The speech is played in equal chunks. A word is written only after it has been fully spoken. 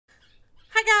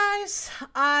guys,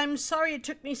 I'm sorry it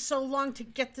took me so long to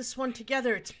get this one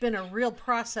together. It's been a real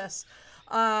process.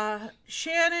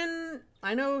 Shan'ann,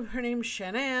 I know her name's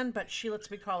Shan'ann, but she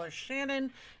lets me call her Shan'ann,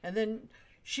 and then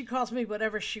she calls me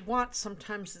whatever she wants.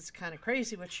 Sometimes it's kind of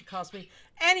crazy what she calls me.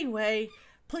 Anyway,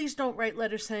 please don't write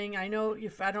letters saying I know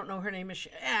if I don't know her name is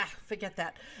forget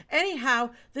that.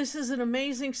 Anyhow, this is an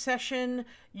amazing session.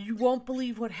 You won't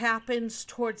believe what happens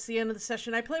towards the end of the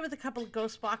session. I play with a couple of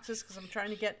ghost boxes because I'm trying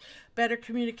to get better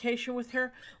communication with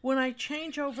her. When I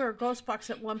change over a ghost box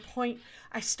at one point,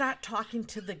 I start talking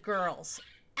to the girls.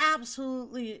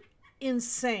 Absolutely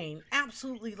insane.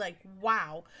 Absolutely like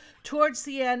wow. Towards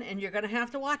the end, and you're going to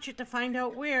have to watch it to find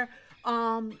out where,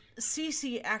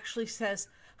 Cece actually says,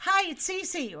 "Hi, it's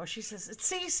Cece," or she says, "It's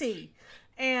Cece,"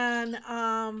 and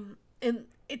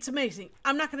it's amazing.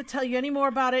 I'm not going to tell you any more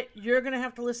about it. You're going to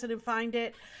have to listen and find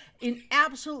it. And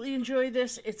absolutely enjoy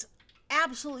this. It's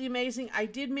absolutely amazing. I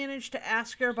did manage to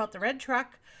ask her about the red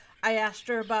truck. I asked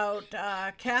her about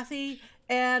Kathy,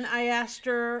 and I asked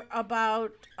her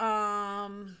about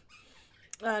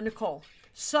Nicole.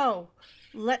 So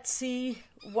let's see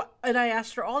what. And I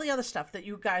asked her all the other stuff that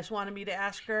you guys wanted me to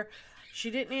ask her. She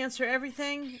didn't answer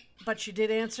everything, but she did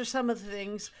answer some of the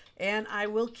things, and I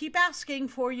will keep asking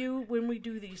for you when we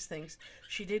do these things.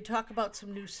 She did talk about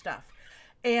some new stuff.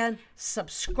 And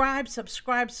subscribe. Hit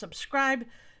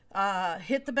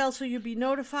the bell so you'll be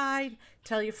notified.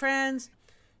 Tell your friends.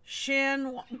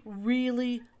 Shan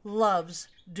really loves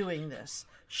doing this.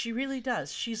 She really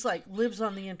does. She's like, lives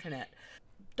on the internet.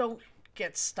 Don't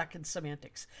get stuck in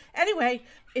semantics. Anyway,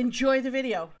 enjoy the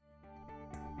video.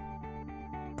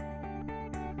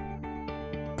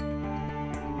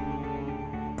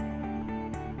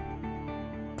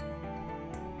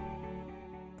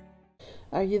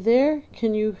 Are you there?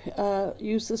 Can you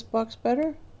use this box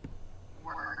better?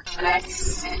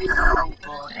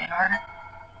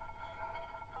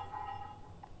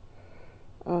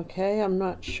 Okay, I'm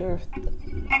not sure if the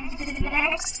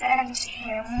next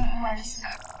him was...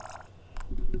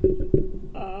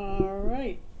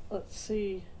 Alright, let's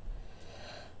see.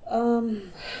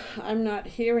 I'm not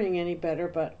hearing any better,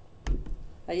 but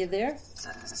are you there? It's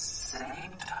at the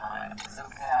same time as the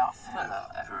cow fellow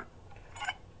ever.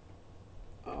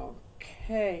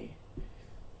 Okay.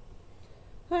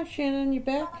 Hi, Shan'ann, you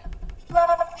back?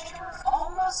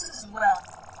 Almost as well.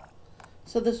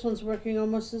 So this one's working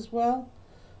almost as well.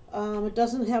 It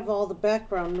doesn't have all the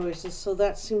background noises, so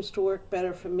that seems to work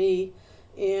better for me,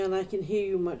 and I can hear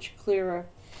you much clearer.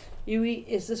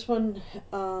 Is this one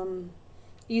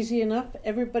easy enough?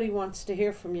 Everybody wants to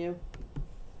hear from you.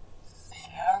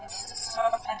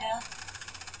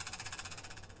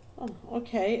 Oh,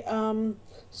 okay.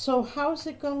 So how's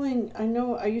it going? I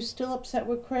know, are you still upset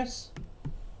with Chris?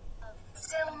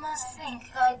 Still must think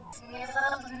I'd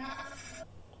never enough.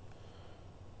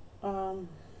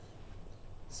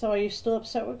 So are you still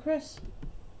upset with Chris?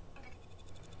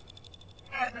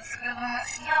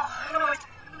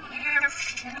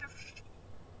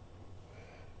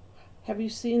 Have you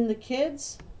seen the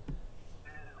kids?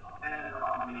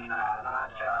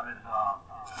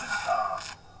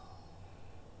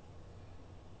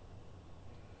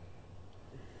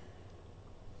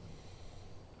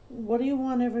 What do you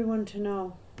want everyone to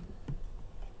know?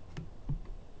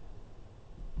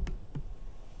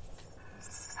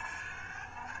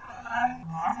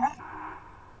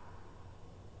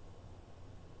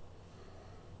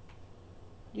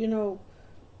 You know,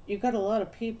 you got a lot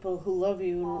of people who love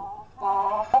you.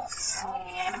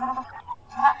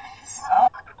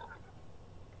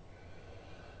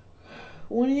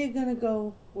 When are you gonna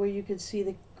go where you can see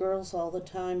the girls all the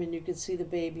time and you can see the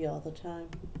baby all the time?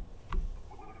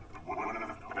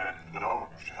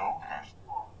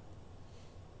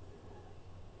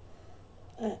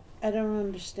 I don't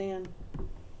understand.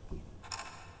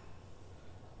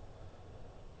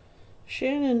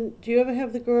 Shan'ann, do you ever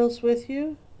have the girls with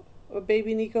you? Or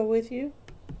baby Nico with you?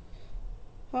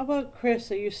 How about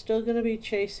Chris? Are you still going to be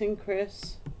chasing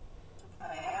Chris?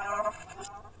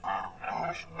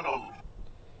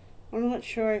 I'm not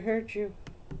sure I heard you.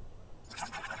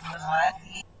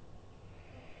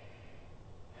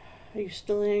 Are you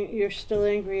still you're still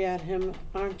angry at him,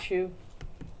 aren't you?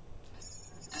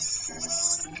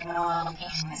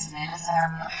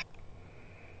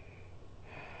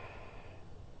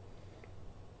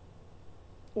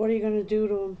 What are you going to do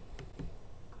to him?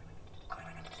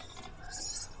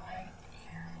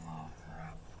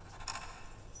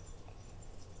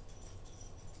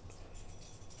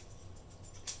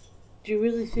 Do you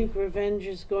really think revenge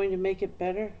is going to make it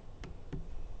better?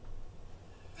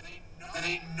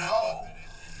 They know.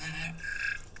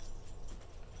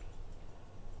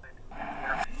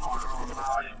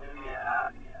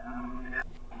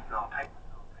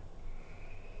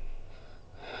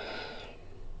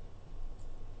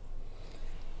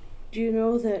 Do you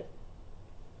know that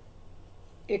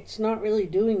it's not really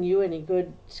doing you any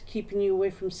good? It's keeping you away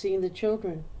from seeing the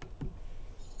children.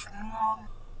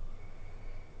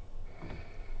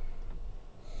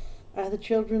 Are the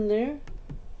children there?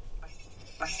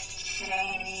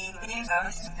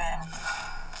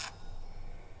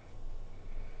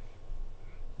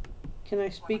 Can I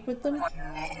speak with them?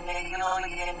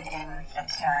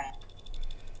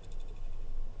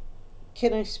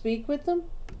 Can I speak with them?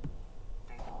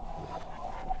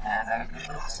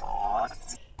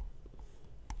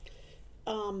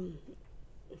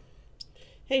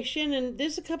 Hey Shan'ann,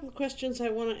 there's a couple of questions I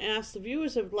want to ask. The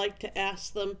viewers would like to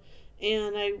ask them,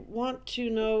 and I want to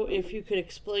know if you could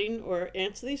explain or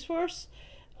answer these for us.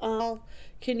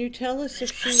 Can you tell us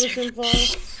if she was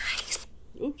involved?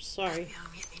 Oops, sorry.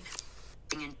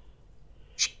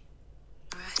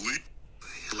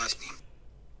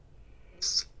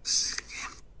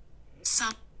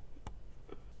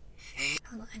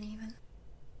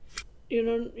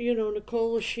 You know,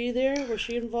 Nicole, was she there? Was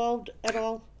she involved at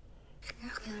all?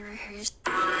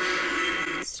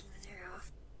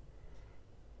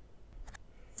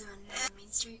 Main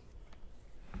Street.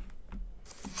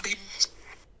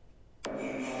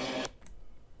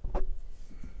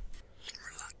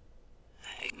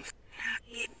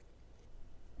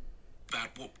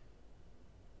 That will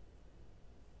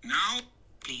now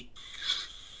be.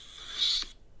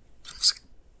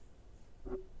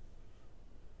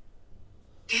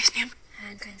 Yes, ma'am.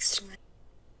 And instrument.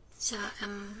 So,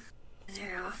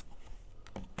 they're off.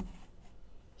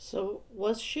 So,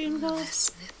 was she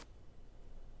involved?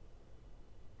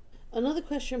 Another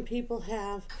question people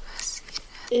have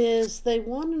is they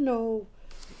want to know,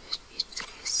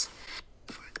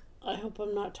 I hope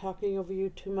I'm not talking over you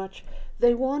too much,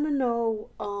 they want to know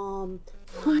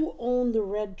who owned the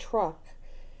red truck.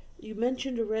 You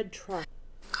mentioned a red truck.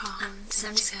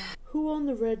 Who owned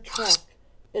the red truck?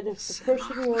 And if the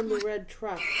person who owned the red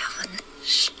truck,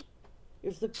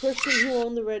 if the person who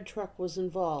owned the red truck was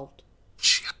involved.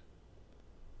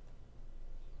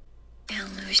 The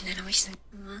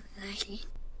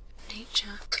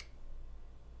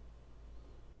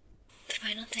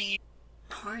final thing,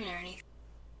 horn or anything.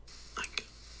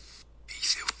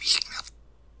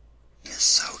 Yes,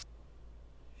 so.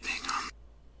 Hang on.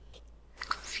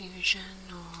 Confusion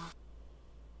or.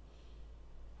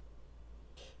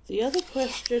 The other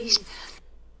question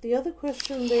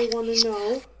they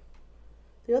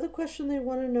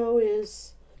want to know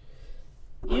is,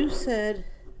 you said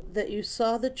that you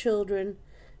saw the children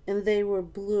and they were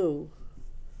blue.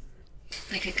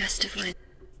 Like a gust of wind.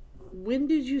 When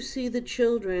did you see the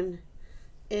children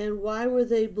and why were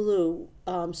they blue?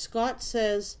 Scott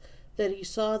says that he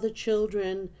saw the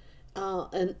children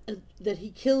and that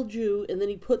he killed you, and then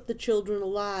he put the children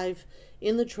alive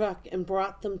in the truck and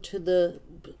brought them to the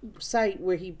site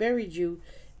where he buried you,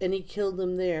 and he killed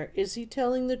them there. Is he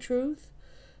telling the truth?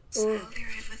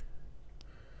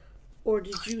 Or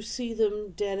did you see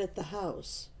them dead at the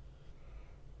house?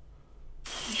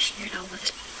 You shared all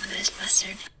with this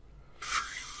bastard.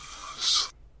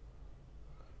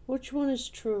 Which one is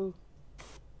true?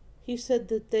 He said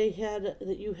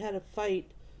that you had a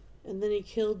fight, and then he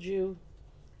killed you,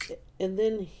 and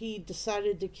then he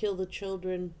decided to kill the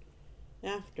children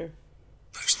after.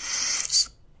 Let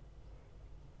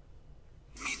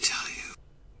me tell you.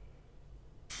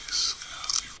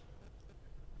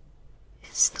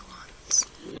 It's the ones.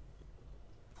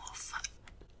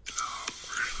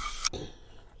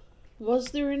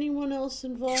 Was there anyone else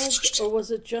involved, or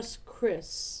was it just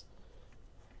Chris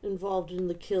involved in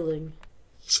the killing?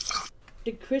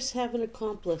 Did Chris have an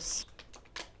accomplice?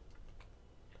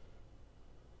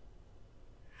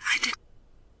 I did.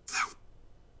 No.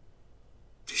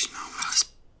 There's no us.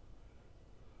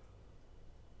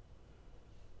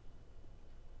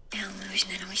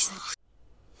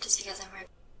 Just because I'm right.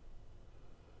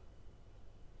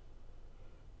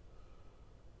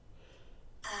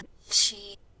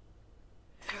 She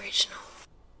original.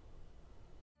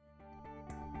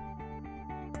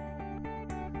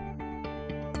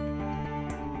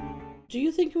 Do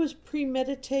you think it was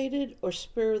premeditated or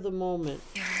spur of the moment?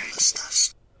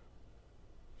 Yours.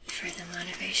 For the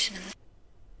motivation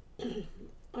and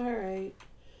Alright.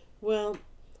 Well,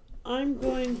 I'm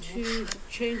going to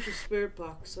change the spirit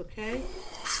box, okay?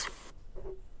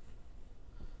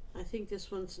 I think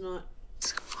this one's not...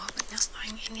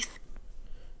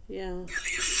 Yeah.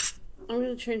 I'm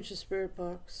going to change the spirit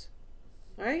box.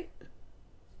 Alright?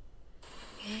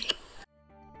 Okay.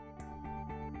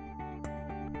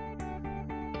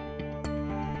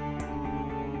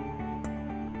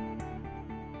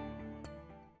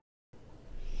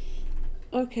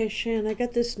 Okay, Shan, I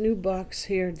got this new box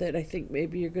here that I think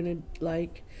maybe you're gonna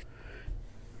like.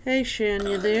 Hey, Shan,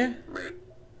 you there?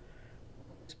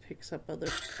 Just picks up other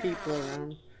people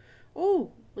around.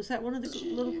 Oh, was that one of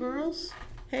the little girls?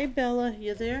 Hey, Bella,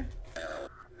 you there?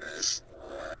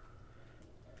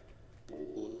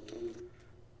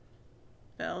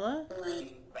 Bella?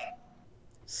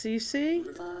 Cece?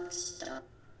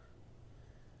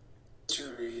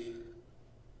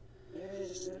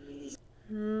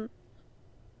 Hmm.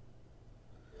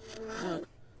 Oh.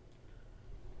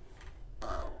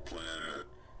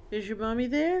 Is your mommy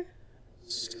there?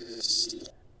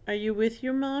 Are you with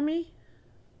your mommy?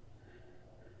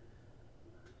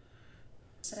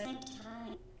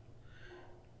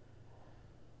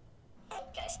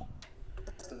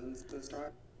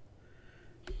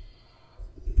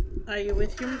 Are you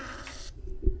with your...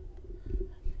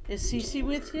 Is Cece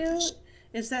with you?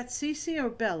 Is that Cece or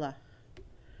Bella?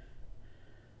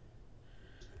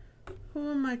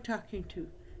 Who am I talking to?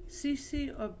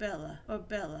 Cece or Bella? Or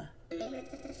Bella?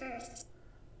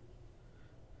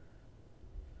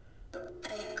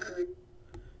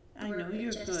 I know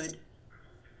you're good.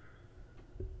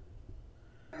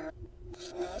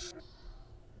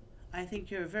 I think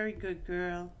you're a very good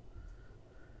girl.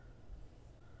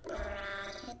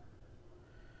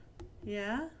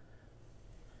 Yeah?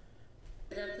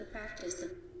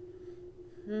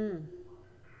 Hmm.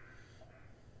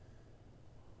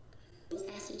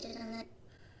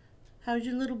 How's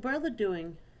your little brother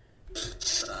doing?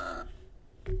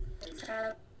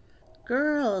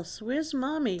 Girls, where's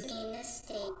mommy?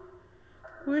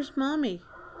 Where's mommy?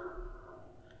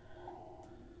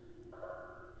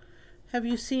 Have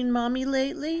you seen mommy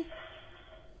lately?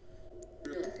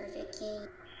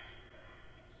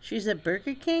 She's at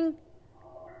Burger King?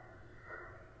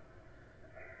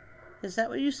 Is that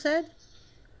what you said?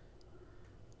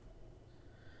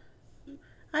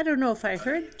 I don't know if I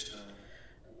heard.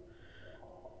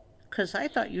 Because I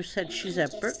thought you said she's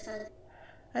at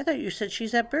I thought you said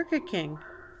she's at Burger King.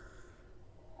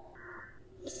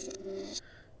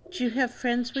 Do you have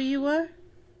friends where you are?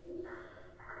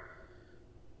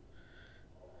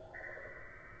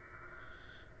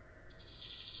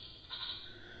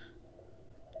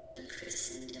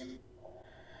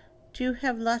 Do you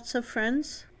have lots of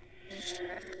friends?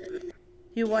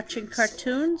 You watching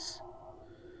cartoons?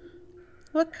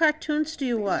 What cartoons do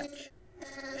you watch?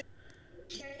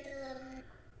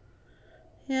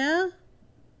 Yeah?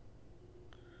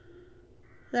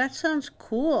 That sounds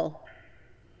cool.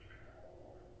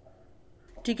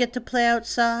 Do you get to play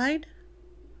outside?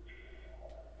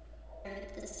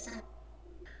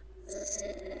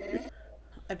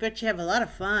 I bet you have a lot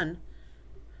of fun.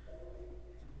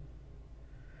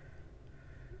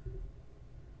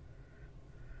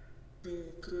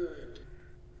 Good.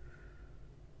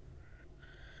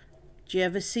 Do you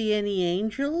ever see any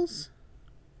angels?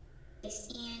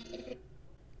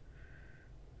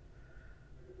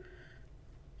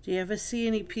 Do you ever see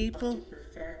any people?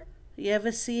 Do you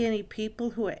ever see any people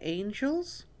who are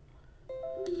angels?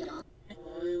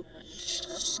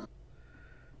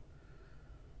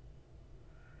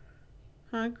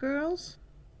 Huh, girls?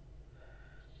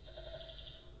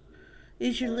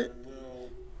 Is your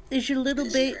little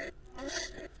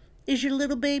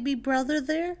baby brother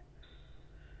there?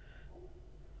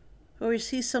 Or is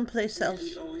he someplace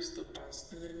else?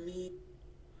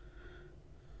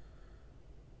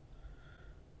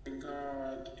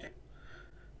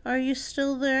 Are you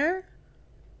still there?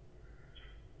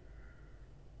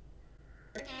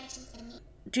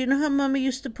 Do you know how Mama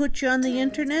used to put you on the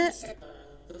internet?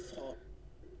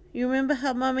 You remember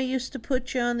how Mama used to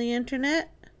put you on the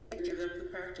internet?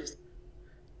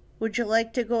 Would you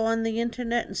like to go on the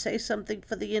internet and say something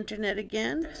for the internet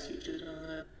again?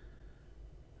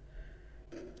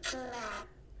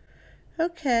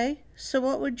 Okay, so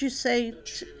what would you say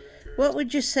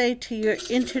to your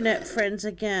internet friends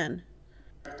again?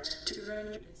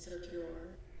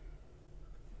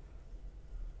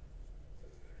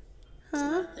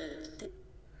 Huh?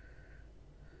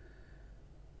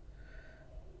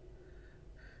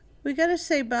 We gotta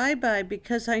say bye-bye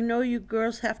because I know you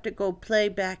girls have to go play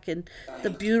back in the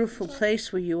beautiful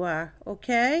place where you are,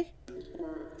 okay?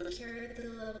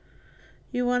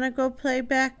 You wanna go play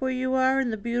back where you are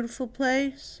in the beautiful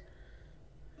place?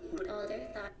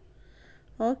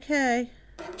 Okay.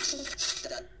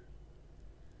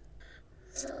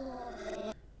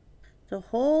 The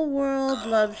whole world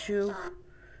loves you.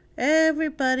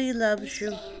 Everybody loves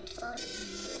you.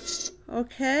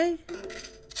 Okay?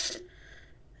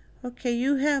 Okay,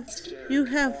 you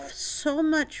have so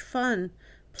much fun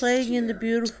playing in the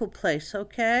beautiful place,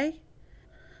 okay?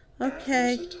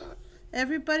 Okay.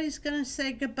 Everybody's gonna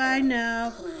say goodbye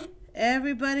now.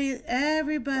 Everybody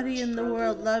in the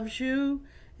world loves you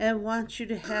and wants you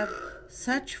to have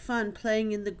such fun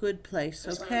playing in the good place,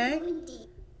 okay?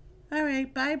 All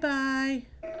right, bye-bye.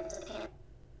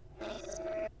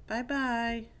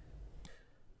 Bye-bye.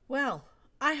 Well,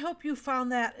 I hope you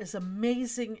found that as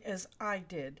amazing as I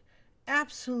did.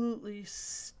 Absolutely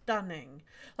stunning.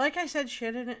 Like I said,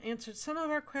 Shannon answered some of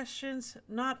our questions,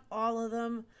 not all of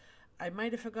them. I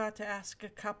might have forgot to ask a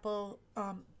couple,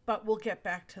 but we'll get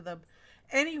back to them.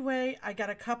 Anyway, I got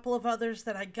a couple of others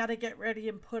that I got to get ready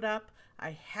and put up.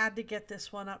 I had to get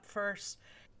this one up first.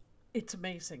 It's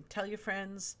amazing. Tell your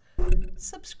friends.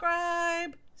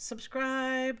 Subscribe,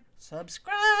 subscribe,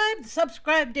 subscribe,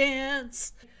 subscribe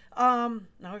dance. Now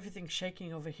everything's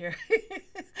shaking over here.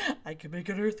 I could make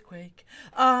an earthquake.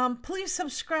 Please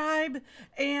subscribe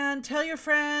and tell your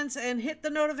friends and hit the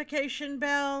notification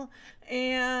bell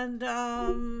and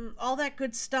all that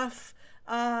good stuff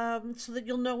so that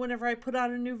you'll know whenever I put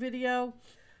out a new video.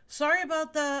 Sorry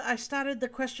about I started the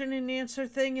question and answer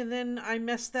thing and then I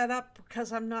messed that up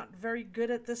because I'm not very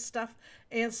good at this stuff.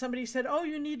 And somebody said, oh,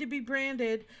 you need to be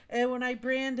branded. And when I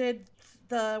branded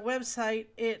the website,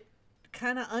 it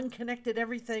kind of unconnected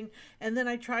everything. And then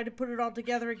I tried to put it all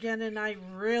together again and I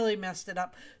really messed it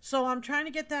up. So I'm trying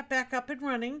to get that back up and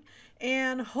running.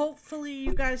 And hopefully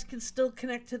you guys can still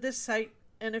connect to this site.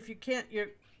 And if you can't,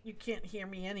 you can't hear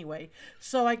me anyway.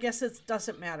 So I guess it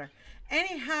doesn't matter.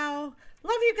 Anyhow,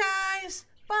 love you guys.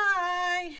 Bye.